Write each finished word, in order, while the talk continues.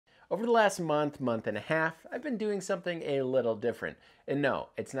Over the last month and a half, I've been doing something a little different. And no,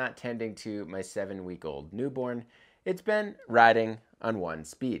 it's not tending to my 7-week-old newborn. It's been riding on one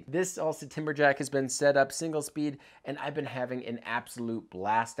speed. This Alsta Timberjack has been set up single speed, and I've been having an absolute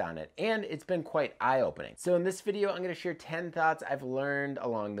blast on it, and it's been quite eye-opening. So in this video, I'm going to share 10 thoughts I've learned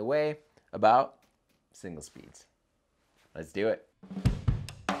along the way about single speeds. Let's do it.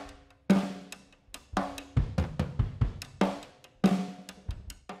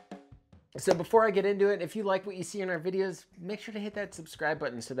 So before I get into it, if you like what you see in our videos, make sure to hit that subscribe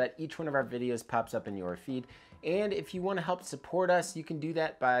button so that each one of our videos pops up in your feed. And if you want to help support us, you can do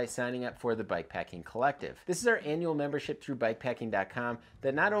that by signing up for the Bikepacking Collective. This is our annual membership through BIKEPACKING.com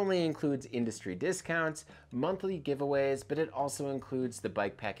that not only includes industry discounts, monthly giveaways, but it also includes the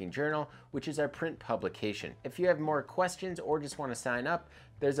Bikepacking Journal, which is our print publication. If you have more questions or just want to sign up,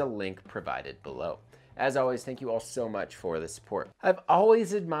 there's a link provided below. As always, thank you all so much for the support. I've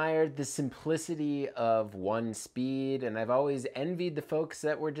always admired the simplicity of one speed, and I've always envied the folks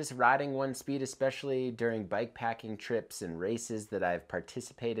that were just riding one speed, especially during bikepacking trips and races that I've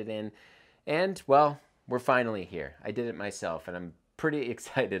participated in. And, well, we're finally here. I did it myself, and I'm pretty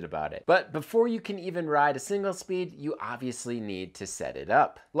excited about it. But before you can even ride a single speed, you obviously need to set it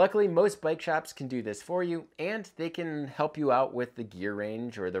up. Luckily, most bike shops can do this for you, and they can help you out with the gear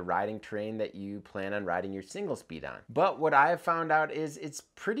range or the riding terrain that you plan on riding your single speed on. But what I have found out is it's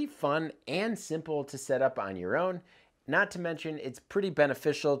pretty fun and simple to set up on your own. Not to mention, it's pretty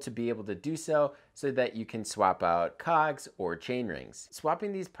beneficial to be able to do so that you can swap out cogs or chain rings.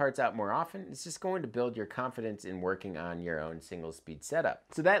 Swapping these parts out more often is just going to build your confidence in working on your own single speed setup.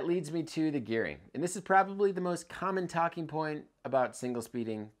 So that leads me to the gearing. And this is probably the most common talking point about single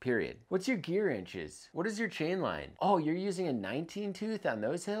speeding, period. What's your gear inches? What is your chain line? Oh, you're using a 19 tooth on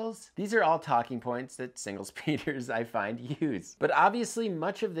those hills? These are all talking points that single speeders I find use. But obviously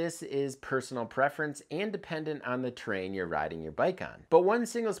much of this is personal preference and dependent on the terrain you're riding your bike on. But one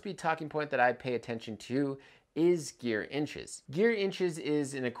single speed talking point that I pay attention to is gear inches. Gear inches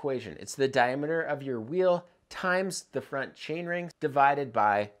is an equation. It's the diameter of your wheel times the front chain ring divided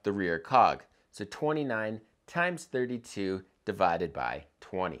by the rear cog. So 29 times 32 divided by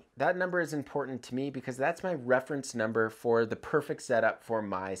 20. That number is important to me because that's my reference number for the perfect setup for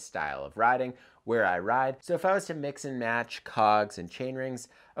my style of riding, where I ride. So if I was to mix and match cogs and chain rings,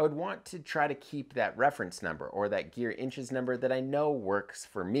 I would want to try to keep that reference number or that gear inches number that I know works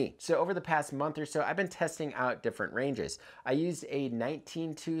for me. So over the past month or so, I've been testing out different ranges. I used a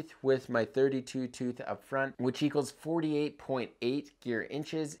 19 tooth with my 32 tooth up front, which equals 48.8 gear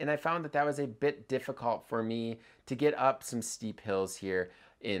inches. And I found that that was a bit difficult for me to get up some steep hills here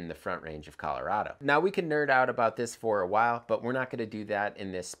in the Front Range of Colorado. Now we can nerd out about this for a while, but we're not going to do that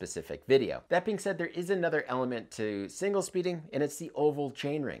in this specific video. That being said, there is another element to single speeding, and it's the oval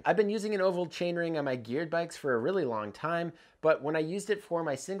chainring. I've been using an oval chainring on my geared bikes for a really long time, but when I used it for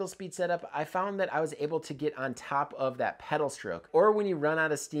my single speed setup, I found that I was able to get on top of that pedal stroke, or when you run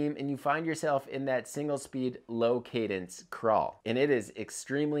out of steam and you find yourself in that single speed low cadence crawl, and it is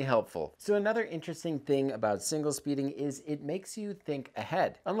extremely helpful. So another interesting thing about single speeding is it makes you think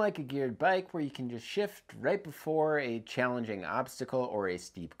ahead. Unlike a geared bike where you can just shift right before a challenging obstacle or a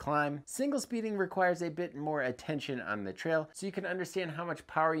steep climb, single speeding requires a bit more attention on the trail, so you can understand how much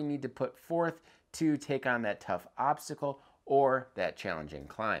power you need to put forth to take on that tough obstacle or that challenging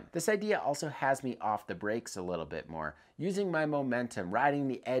climb. This idea also has me off the brakes a little bit more, using my momentum, riding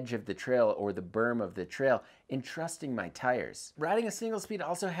the edge of the trail or the berm of the trail, and trusting my tires. Riding a single speed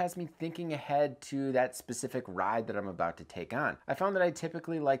also has me thinking ahead to that specific ride that I'm about to take on. I found that I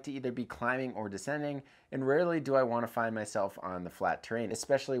typically like to either be climbing or descending, and rarely do I want to find myself on the flat terrain,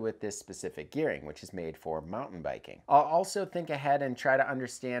 especially with this specific gearing, which is made for mountain biking. I'll also think ahead and try to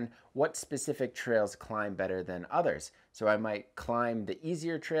understand what specific trails climb better than others. So I might climb the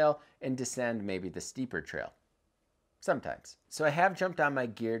easier trail and descend maybe the steeper trail. Sometimes. So I have jumped on my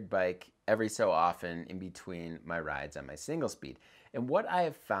geared bike every so often in between my rides on my single speed. And what I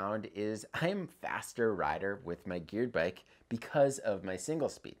have found is I am a faster rider with my geared bike because of my single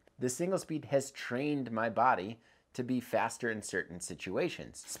speed. The single speed has trained my body to be faster in certain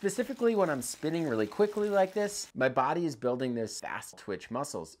situations. Specifically when I'm spinning really quickly like this, my body is building those fast twitch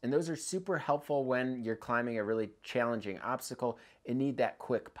muscles, and those are super helpful when you're climbing a really challenging obstacle and need that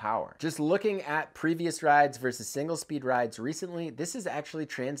quick power. Just looking at previous rides versus single speed rides recently, this has actually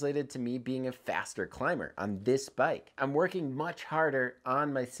translated to me being a faster climber on this bike. I'm working much harder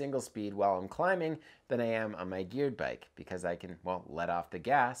on my single speed while I'm climbing than I am on my geared bike because I can, well, let off the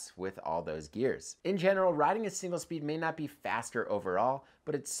gas with all those gears. In general, riding a single speed may not be faster overall,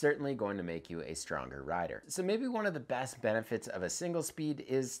 but it's certainly going to make you a stronger rider. So maybe one of the best benefits of a single speed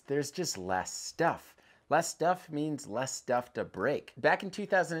is there's just less stuff. Less stuff means less stuff to break. Back in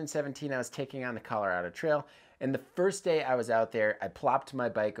 2017, I was taking on the Colorado Trail, and the first day I was out there, I plopped my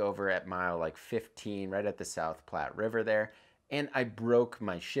bike over at mile like 15, right at the South Platte River there, and I broke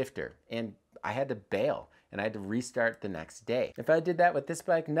my shifter, and I had to bail, and I had to restart the next day. If I did that with this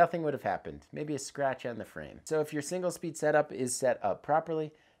bike, nothing would have happened. Maybe a scratch on the frame. So if your single speed setup is set up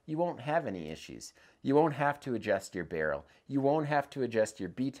properly, you won't have any issues. You won't have to adjust your barrel. You won't have to adjust your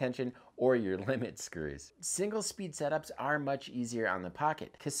B tension or your limit screws. Single speed setups are much easier on the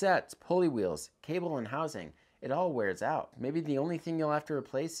pocket. Cassettes, pulley wheels, cable and housing, it all wears out. Maybe the only thing you'll have to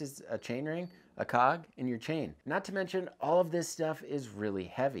replace is a chainring, a cog, and your chain. Not to mention, all of this stuff is really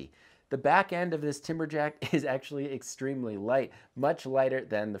heavy. The back end of this timberjack is actually extremely light, much lighter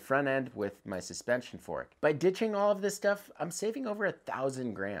than the front end with my suspension fork. By ditching all of this stuff, I'm saving over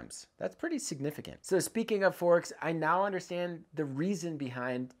 1,000 grams. That's pretty significant. So speaking of forks, I now understand the reason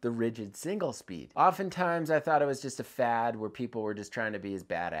behind the rigid single speed. Oftentimes I thought it was just a fad where people were just trying to be as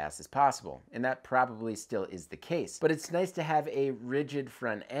badass as possible, and that probably still is the case. But it's nice to have a rigid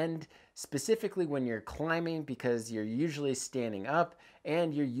front end, specifically when you're climbing, because you're usually standing up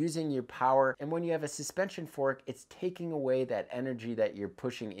and you're using your power. And when you have a suspension fork, it's taking away that energy that you're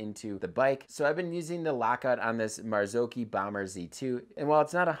pushing into the bike. So I've been using the lockout on this Marzocchi Bomber Z2. And while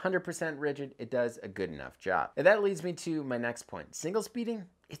it's not 100% rigid, it does a good enough job. And that leads me to my next point. Single speeding,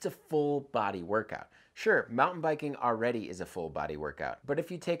 it's a full body workout. Sure, mountain biking already is a full body workout, but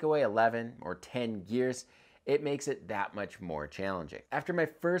if you take away 11 or 10 gears, it makes it that much more challenging. After my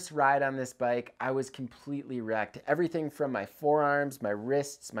first ride on this bike, I was completely wrecked. Everything from my forearms, my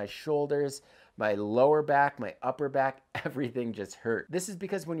wrists, my shoulders, my lower back, my upper back, everything just hurt. This is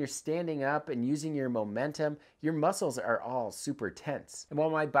because when you're standing up and using your momentum, your muscles are all super tense. And while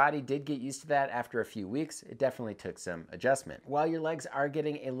my body did get used to that after a few weeks, it definitely took some adjustment. While your legs are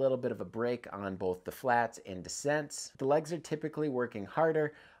getting a little bit of a break on both the flats and descents, the legs are typically working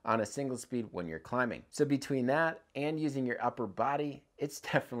harder on a single speed when you're climbing. So between that and using your upper body, it's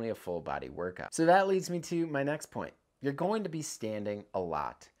definitely a full body workout. So that leads me to my next point. You're going to be standing a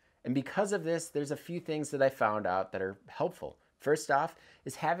lot. And because of this, there's a few things that I found out that are helpful. First off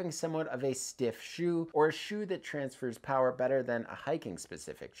is having somewhat of a stiff shoe or a shoe that transfers power better than a hiking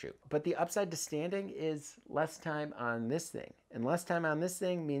specific shoe. But the upside to standing is less time on this thing. And less time on this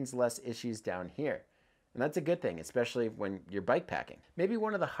thing means less issues down here. And that's a good thing, especially when you're bike packing. Maybe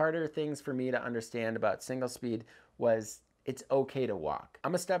one of the harder things for me to understand about single speed was it's okay to walk.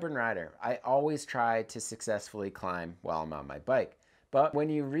 I'm a stubborn rider. I always try to successfully climb while I'm on my bike. But when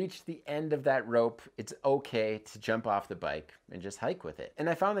you reach the end of that rope, it's okay to jump off the bike and just hike with it. And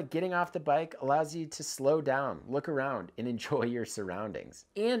I found that getting off the bike allows you to slow down, look around, and enjoy your surroundings.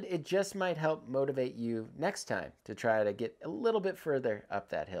 And it just might help motivate you next time to try to get a little bit further up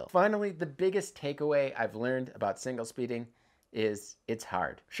that hill. Finally, the biggest takeaway I've learned about single speeding is it's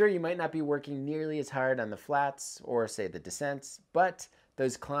hard. Sure, you might not be working nearly as hard on the flats or say the descents, but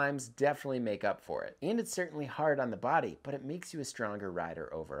those climbs definitely make up for it. And it's certainly hard on the body, but it makes you a stronger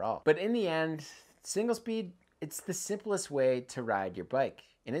rider overall. But in the end, single speed, it's the simplest way to ride your bike.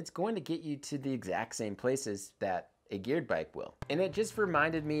 And it's going to get you to the exact same places that a geared bike will. And it just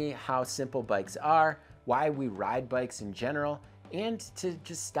reminded me how simple bikes are, why we ride bikes in general, and to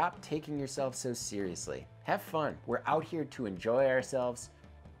just stop taking yourself so seriously. Have fun. We're out here to enjoy ourselves.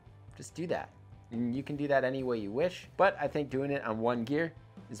 Just do that. And you can do that any way you wish, but I think doing it on one gear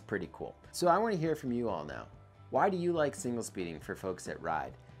is pretty cool. So I want to hear from you all now. Why do you like single speeding for folks that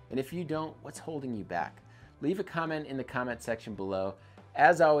ride? And if you don't, what's holding you back? Leave a comment in the comment section below.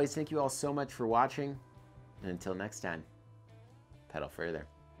 As always, thank you all so much for watching, and until next time, pedal further.